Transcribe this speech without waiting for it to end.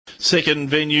Second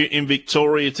venue in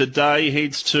Victoria today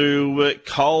heads to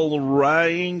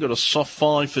Coleraine. Got a soft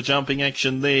 5 for jumping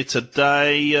action there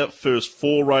today. First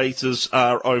 4 races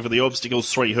are over the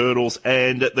obstacles, 3 hurdles,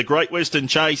 and the Great Western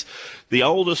Chase,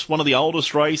 one of the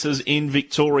oldest races in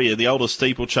Victoria, the oldest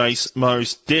steeplechase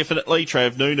most definitely.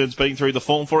 Trav Noonan's been through the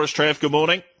form for us. Trav, good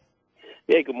morning.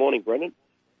 Yeah, good morning, Brendan.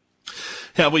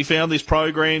 How have we found this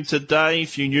program today? A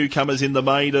few newcomers in the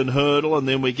maiden hurdle, and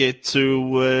then we get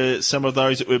to some of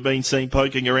those that we've been seeing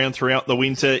poking around throughout the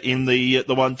winter in the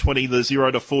 120, the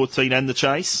 0 to 14 and the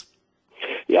chase.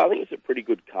 Yeah, I think it's a pretty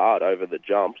good card over the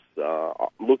jumps.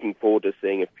 I'm looking forward to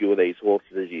seeing a few of these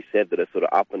horses, as you said, that are sort of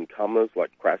up-and-comers,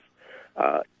 like Crass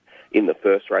in the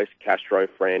first race, Castro,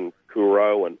 Fran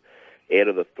Kuro, and Heir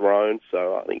to the Throne.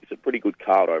 So I think it's a pretty good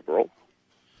card overall.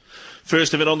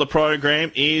 First event on the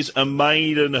program is a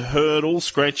maiden hurdle.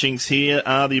 Scratchings here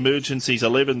are the emergencies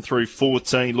 11 through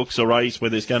 14. Looks a race where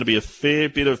there's going to be a fair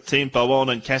bit of tempo on,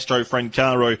 and Castro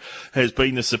Francaro has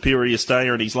been the superior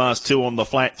stayer in his last 2 on the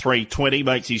flat. 320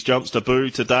 makes his jumps debut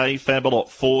today. Fabulot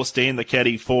 4, Stan the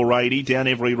Caddy 480, Down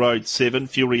Every Road 7,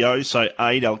 Furioso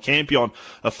 8, El Campion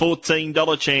a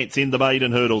 $14 chance in the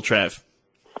maiden hurdle, Trav.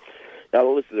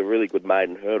 Now, this is a really good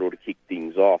maiden hurdle to kick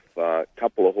things off. A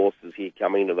couple of horses here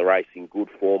coming into the race in good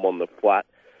form on the flat.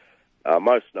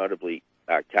 Most notably,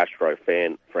 Castro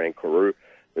Fran Carew,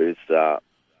 who's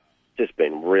just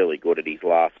been really good at his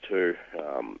last 2.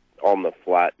 On the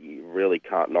flat, you really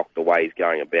can't knock the way he's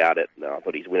going about it. I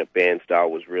thought his win at Bairnsdale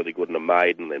was really good in a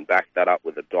maiden, then backed that up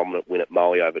with a dominant win at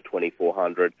Moe over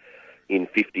 2,400 in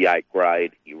 58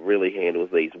 grade. He really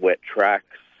handles these wet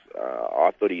tracks.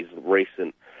 I thought his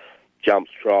recent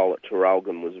jumps trial at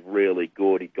Traralgon was really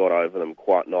good. He got over them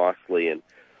quite nicely, and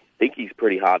I think he's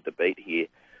pretty hard to beat here.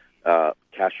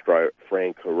 Castro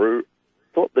Fran Carew.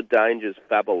 Thought the danger's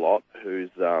Fabulot, who's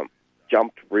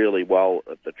jumped really well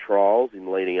at the trials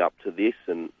in leading up to this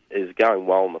and is going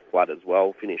well on the flat as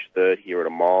well. Finished 3rd here at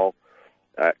a mile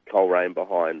at Coleraine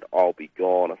behind I'll Be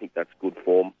Gone. I think that's good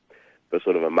form for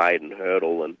sort of a maiden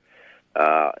hurdle. And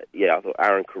I thought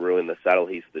Aaron Carew in the saddle,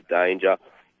 he's the danger.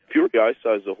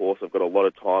 Furioso's a horse I've got a lot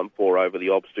of time for over the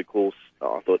obstacles.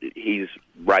 I thought he's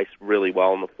raced really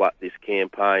well on the flat this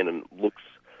campaign and looks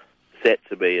set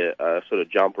to be a sort of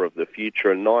jumper of the future.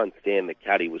 And 9 Stan the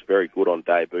Caddy was very good on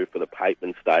debut for the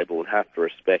Pateman stable, and have to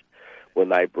respect when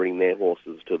they bring their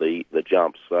horses to the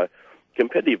jumps. So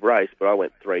competitive race, but I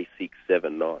went 3, 6,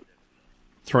 7, 9.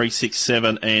 3, 6,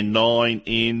 7 and 9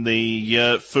 in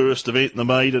the first event in the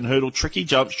maiden hurdle. Tricky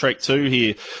jumps track 2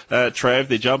 here, Trav.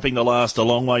 They're jumping the last a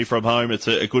long way from home. It's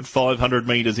a good 500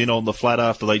 metres in on the flat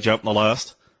after they jump the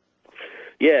last.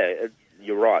 Yeah,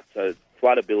 you're right. So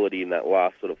flat ability in that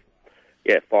last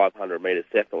 500 metres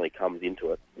definitely comes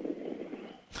into it.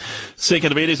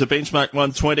 Second event is a benchmark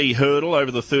 120 hurdle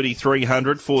over the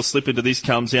 3,300. 4 slip into this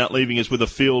comes out, leaving us with a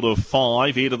field of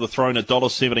 5. Heir to the Throne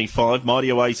 $1.75.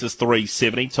 Mighty Oasis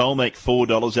 $3.70. Tolmac $4.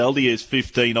 LDS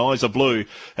 $15. Eyes Are Blue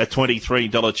at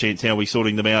 $23 chance. How are we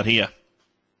sorting them out here?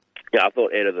 Yeah, I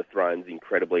thought Heir to the Throne's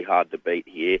incredibly hard to beat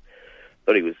here.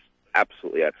 Thought he was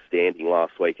absolutely outstanding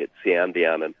last week at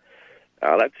Soundown, and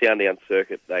that Soundown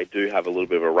circuit, they do have a little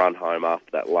bit of a run home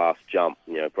after that last jump,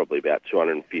 probably about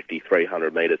 250,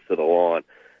 300 metres to the line,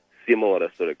 similar to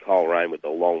sort of Coleraine with the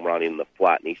long run in the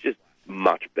flat. And he's just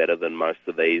much better than most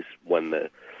of these when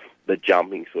the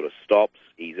jumping sort of stops.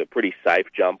 He's a pretty safe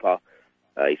jumper.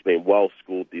 He's been well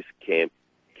schooled this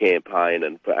campaign.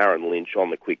 And for Aaron Lynch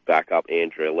on the quick backup,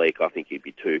 Andrea Leake, I think he'd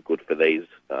be too good for these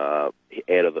out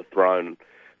of the Throne.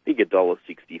 I think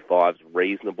 $1.65 is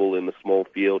reasonable in the small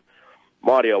field.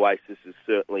 Mighty Oasis is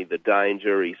certainly the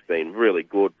danger. He's been really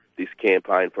good this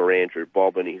campaign for Andrew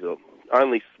Bobbin. He's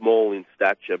only small in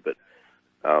stature, but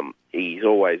he's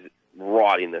always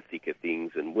right in the thick of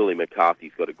things, and Willie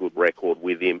McCarthy's got a good record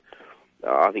with him.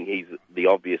 I think he's the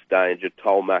obvious danger.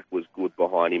 Tolmac was good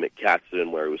behind him at Catsidan,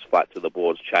 where he was flat to the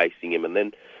boards chasing him, and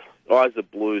then Eyes Are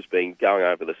Blue's been going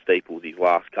over the steeples. His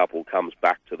last couple comes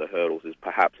back to the hurdles as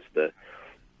perhaps the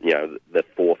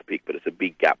 4th pick, but it's a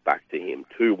big gap back to him.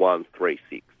 2, 1, 3,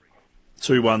 6.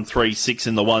 2, 1, 3, 6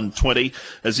 in the 120.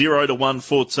 A 0 to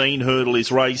 114 hurdle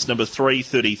is race number 3,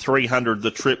 3,300.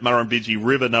 The trip, Murrumbidgee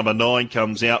River, number 9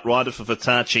 comes out. Rider for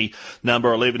Fatachi,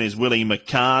 number 11 is Willie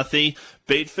McCarthy.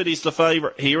 Bedford is the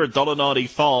favourite here,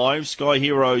 $1.95. Sky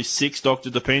Hero 6,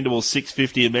 Dr. Dependable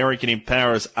 6.50. American in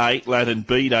Paris 8, Latin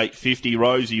Beat 8.50.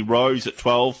 Rosie Rose at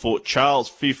 12, Fort Charles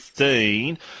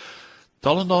 15.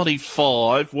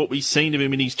 $1.95. What we've seen of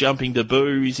him in his jumping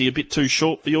debut, is he a bit too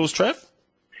short for yours, Trav?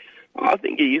 I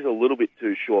think he is a little bit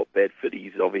too short, Bedford.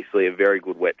 He's obviously a very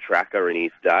good wet tracker in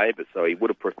his day, but so he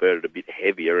would have preferred it a bit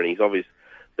heavier, and he's obviously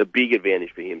the big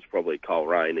advantage for him is probably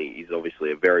Coleraine. He's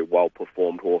obviously a very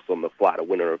well-performed horse on the flat, a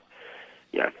winner of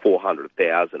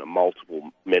 400,000, a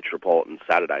multiple Metropolitan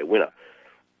Saturday winner.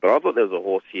 But I thought there was a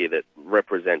horse here that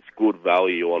represents good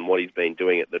value on what he's been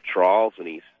doing at the trials, and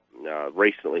he's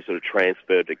recently sort of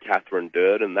transferred to Catherine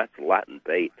Durden. That's Latin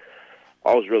Beat.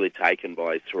 I was really taken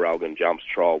by his Traralgon Jumps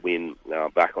trial win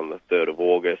back on the 3rd of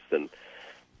August, and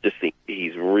just think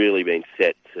he's really been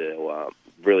set to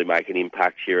really make an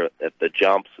impact here at the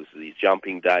jumps. This is his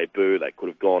jumping debut. They could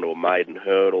have gone to a maiden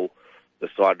hurdle,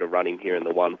 decided to run him here in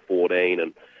the 114,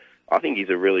 and I think he's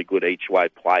a really good each-way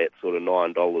play at sort of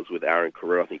 $9 with Aaron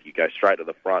Carew. I think you go straight to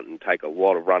the front and take a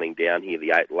lot of running down here,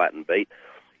 the 8 Latin Beat.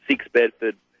 6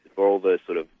 Bedford, for all the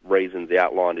sort of reasons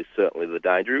outlined, is certainly the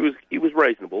danger. He was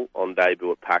reasonable on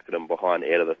debut at Pakenham behind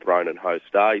Heir to the Throne and Ho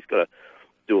Star. He's got to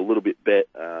do a little bit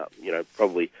better,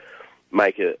 probably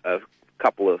make a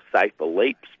couple of safer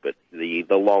leaps, but the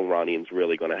long run in's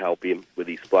really going to help him with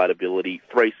his flat ability.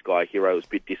 3 Sky Hero was a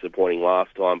bit disappointing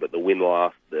last time, but the win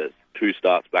the 2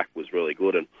 starts back was really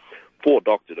good, and 4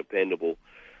 Dr. Dependable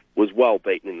was well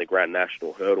beaten in the Grand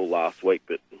National Hurdle last week,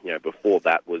 but before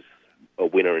that was a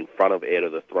winner in front of Heir to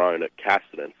the Throne at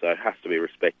Casterton, so it has to be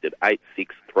respected. 8,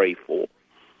 6, 3, 4.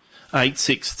 8,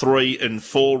 6, 3 and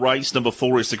 4. Race number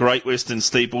 4 is the Great Western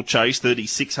Steeplechase.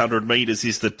 3,600 metres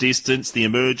is the distance. The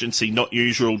Emergency Not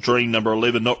Usual Dream number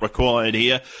 11 not required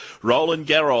here. Roland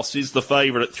Garros is the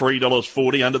favourite at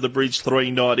 $3.40. Under the Bridge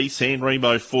 $3.90. San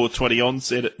Remo $4.20.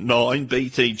 Onset at 9.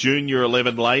 BT Junior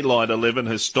 11. Leyline 11.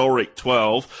 Historic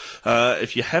 12.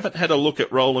 If you haven't had a look at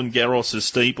Roland Garros'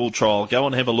 steeple trial, go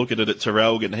and have a look at it at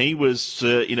Traralgon. He was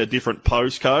in a different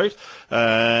postcode.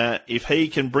 If he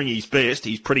can bring his best,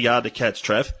 he's pretty hard to catch,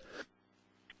 Trav.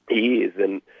 He is,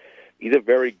 and he's a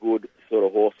very good sort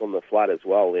of horse on the flat as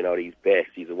well. At his best,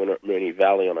 he's a winner at Moonee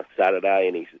Valley on a Saturday,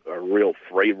 and he's a real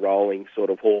free-rolling sort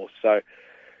of horse. So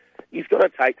he's going to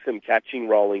take some catching,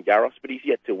 Roland Garros, but he's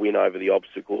yet to win over the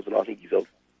obstacles, and I think he's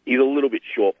a little bit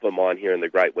short for mine here in the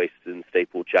Great Western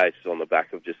Steeplechase on the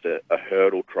back of just a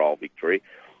hurdle trial victory.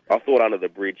 I thought Under the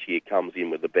Bridge here comes in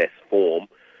with the best form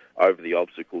over the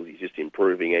obstacles. He's just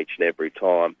improving each and every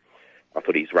time. I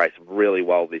thought he's raced really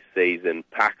well this season.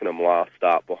 Pakenham last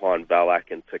start behind Valac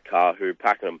and Takahu.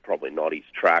 Pakenham probably not his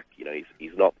track.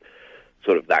 He's not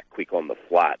sort of that quick on the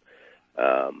flat.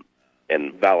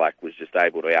 And Valac was just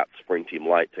able to out-sprint him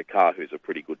late. Takahu's a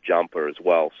pretty good jumper as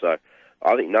well. So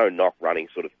I think no knock running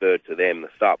sort of third to them. The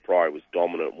start prior was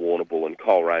dominant, Warrnambool, and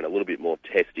Coleraine a little bit more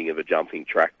testing of a jumping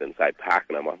track than, say,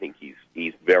 Pakenham. I think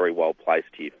he's very well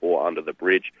placed here for Under the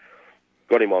Bridge.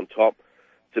 Got him on top.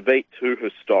 To beat 2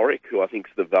 Historic, who I think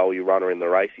is the value runner in the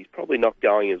race, he's probably not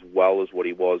going as well as what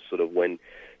he was sort of when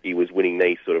he was winning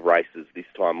these sort of races this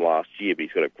time last year. But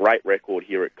he's got a great record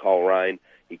here at Coleraine.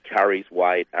 He carries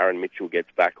weight. Aaron Mitchell gets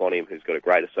back on him, who's got a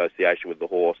great association with the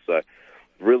horse. So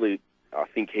really, I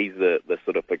think he's the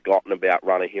sort of forgotten about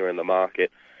runner here in the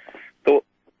market. Thought,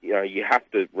 you have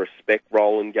to respect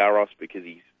Roland Garros because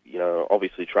he's,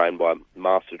 obviously trained by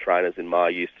master trainers in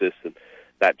Mar Eustace, and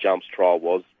that jumps trial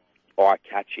was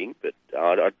eye-catching, but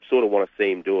I sort of want to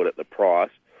see him do it at the price.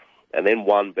 And then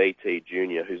 1 BT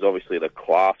Junior, who's obviously the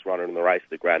class runner in the race,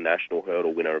 the Grand National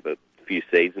Hurdle winner of a few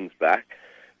seasons back.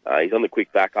 He's on the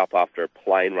quick back up after a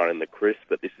plain run in the Crisp,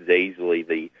 but this is easily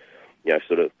the,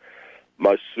 sort of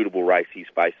most suitable race he's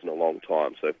faced in a long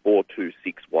time. So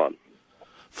 4-2-6-1.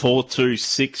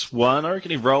 4-2-6-1. I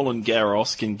reckon if Roland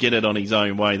Garros can get it on his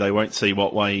own way, they won't see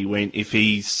what way he went if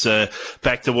he's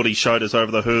back to what he showed us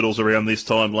over the hurdles around this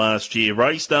time last year.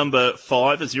 Race number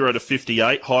 5 is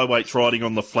 0-58. Highweights riding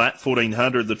on the flat,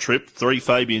 1400 the trip. 3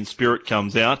 Fabian Spirit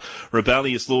comes out.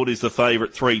 Rebellious Lord is the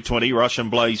favourite, 320. Russian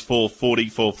Blaze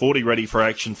 440 ready for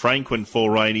action. Franklin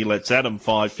 480. Let's Adam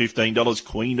 $5,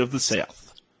 Queen of the South.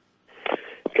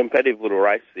 Competitive little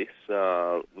race this,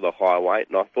 with a high weight,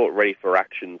 and I thought Ready for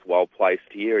Action's well placed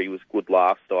here. He was good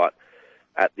last night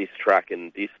at this track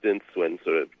and distance when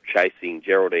sort of chasing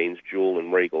Geraldine's Jewel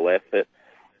and Regal Effort.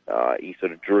 He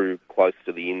sort of drew close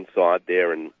to the inside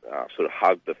there and sort of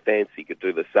hugged the fence. He could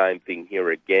do the same thing here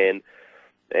again,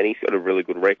 and he's got a really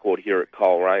good record here at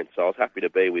Coleraine, so I was happy to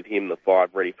be with him, the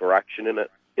 5 Ready for Action in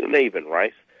an even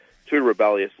race. 2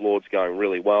 Rebellious Lords going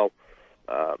really well.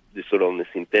 Just sort of on the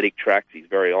synthetic tracks, he's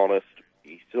very honest.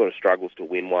 He sort of struggles to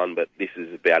win one, but this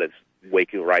is about as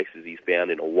weak a race as he's found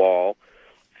in a while.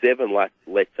 7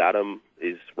 Let's Adam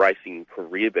is racing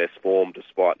career best form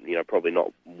despite, probably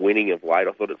not winning of late.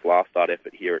 I thought its last start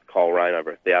effort here at Coleraine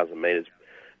over 1,000 metres,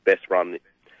 best run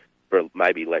for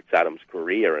maybe Let's Adam's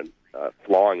career, and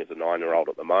flying as a 9-year-old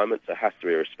at the moment, so has to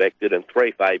be respected. And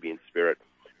 3 Fabian Spirit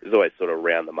is always sort of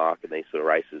around the mark in these sort of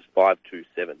races,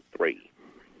 5-2-7-3.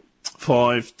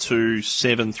 5, 2,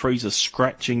 7. 3's a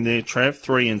scratching there, Trav.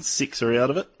 3 and 6 are out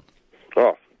of it.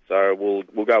 Oh, so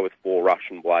we'll go with 4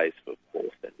 Russian Blaze for 4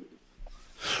 then.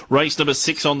 Race number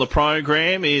 6 on the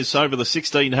program is over the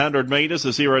 1,600 metres,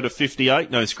 the 0 to 58.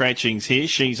 No scratchings here.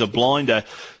 She's a blinder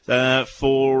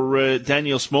for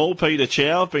Daniel Small. Peter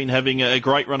Chow been having a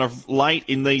great run of late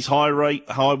in these high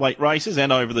weight races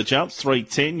and over the jumps.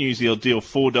 310 New Zealand deal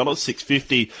 $4,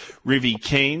 650 Rivy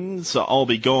Kens. I'll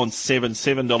be gone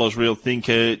 $7 Real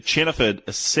Thinker. Cheniford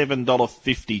a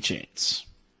 $7.50 chance.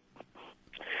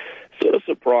 Sort of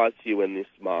surprised you when this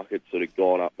market's sort of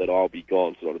gone up that I'll be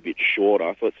gone sort of a bit shorter.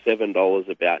 I thought $7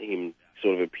 about him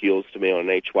sort of appeals to me on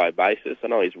an each-way basis. I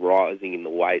know he's rising in the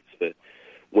weights for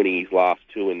winning his last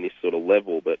 2 in this sort of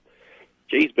level, but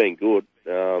he's been good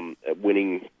at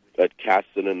winning at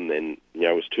Caston, and then,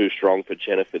 was too strong for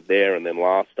Cheniford there, and then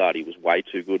last start he was way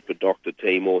too good for Dr.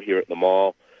 Timor here at the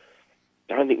mile.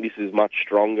 I don't think this is much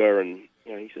stronger, and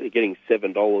he's sort of getting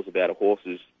 $7 about a horse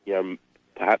who's,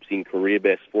 perhaps in career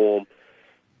best form,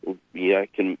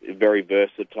 can very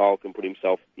versatile, can put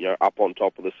himself, up on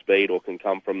top of the speed or can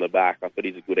come from the back. I thought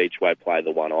he's a good each-way play,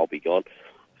 the one I'll be gone.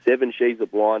 7, she's a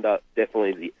blinder.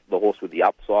 Definitely the horse with the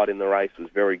upside in the race, was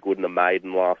very good in the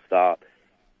maiden last start.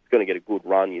 It's going to get a good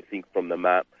run, you think, from the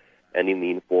map and in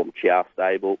the informed Chow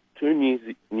stable. 2,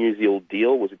 New Zealand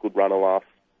Deal was a good runner last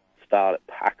start at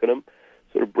Pakenham.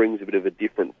 Sort of brings a bit of a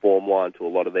different form line to a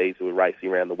lot of these who are racing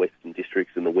around the Western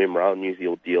Districts and the Wimmera. New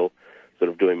Zealand Deal sort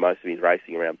of doing most of his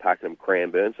racing around Pakenham,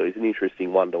 Cranbourne, so he's an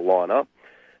interesting one to line up.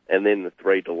 And then the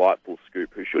 3, Delightful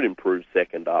Scoop, who should improve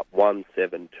second up, 1,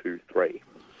 7, 2, 3.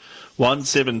 1,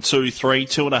 7, 2, 3,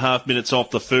 2.5 minutes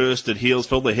off the first at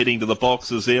Healesville. They're heading to the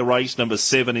boxes there. Race number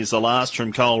 7 is the last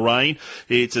from Coleraine.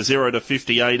 It's a 0 to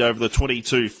 58 over the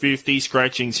 22.50.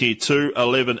 Scratchings here 2,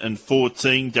 11 and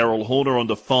 14. Daryl Horner on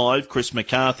to 5. Chris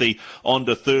McCarthy on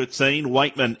to 13.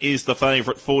 Wakeman is the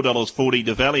favourite, $4.40.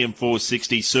 DeValium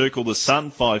 $4.60. Circle the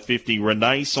Sun $5.50.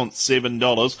 Renaissance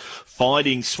 $7.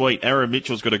 Fighting Sweet. Aaron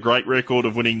Mitchell's got a great record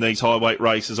of winning these high weight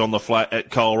races on the flat at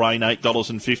Coleraine,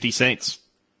 $8.50.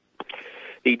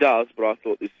 He does, but I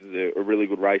thought this is a really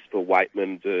good race for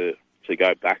Wakeman to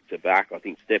go back-to-back. I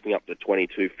think stepping up to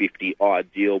 22.50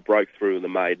 ideal, broke through in the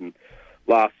maiden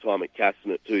last time at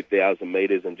Caston at 2,000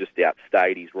 metres and just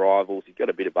outstayed his rivals. He's got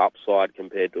a bit of upside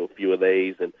compared to a few of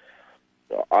these, and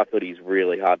I thought he's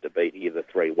really hard to beat here. The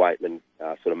 3, Wakeman,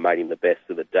 sort of made him the best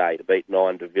of the day. To beat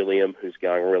 9, DeVilliam, who's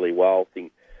going really well, I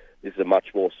think this is a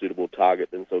much more suitable target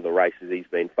than some of the races he's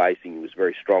been facing. He was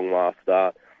very strong last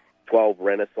start. 12,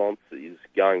 Renaissance, is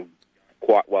going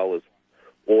quite well as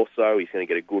also. He's going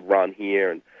to get a good run here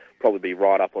and probably be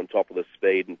right up on top of the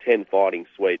speed. And 10, Fighting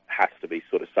Sweet, has to be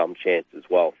sort of some chance as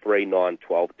well. 3, 9,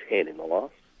 12, 10 in the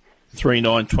last. 3,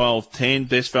 9, 12, 10.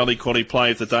 Best value quality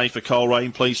play of the day for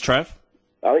Coleraine, please, Trav.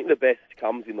 I think the best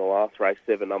comes in the last race,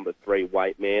 7, number 3,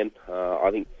 Weight Man.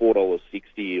 I think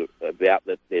 $4.60 about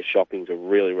that. Their shopping's a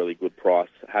really, really good price.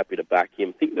 Happy to back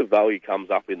him. I think the value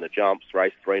comes up in the jumps.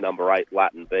 Race 3, number 8,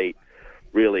 Latin Beat.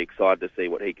 Really excited to see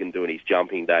what he can do in his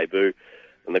jumping debut.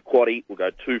 And the quaddie will go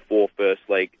 2, 4 first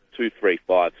leg, 2, 3,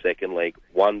 5 second leg,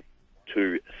 1,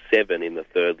 2, 7 in the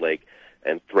third leg,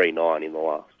 and 3, 9 in the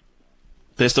last.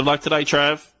 Best of luck today,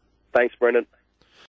 Trav. Thanks, Brendan.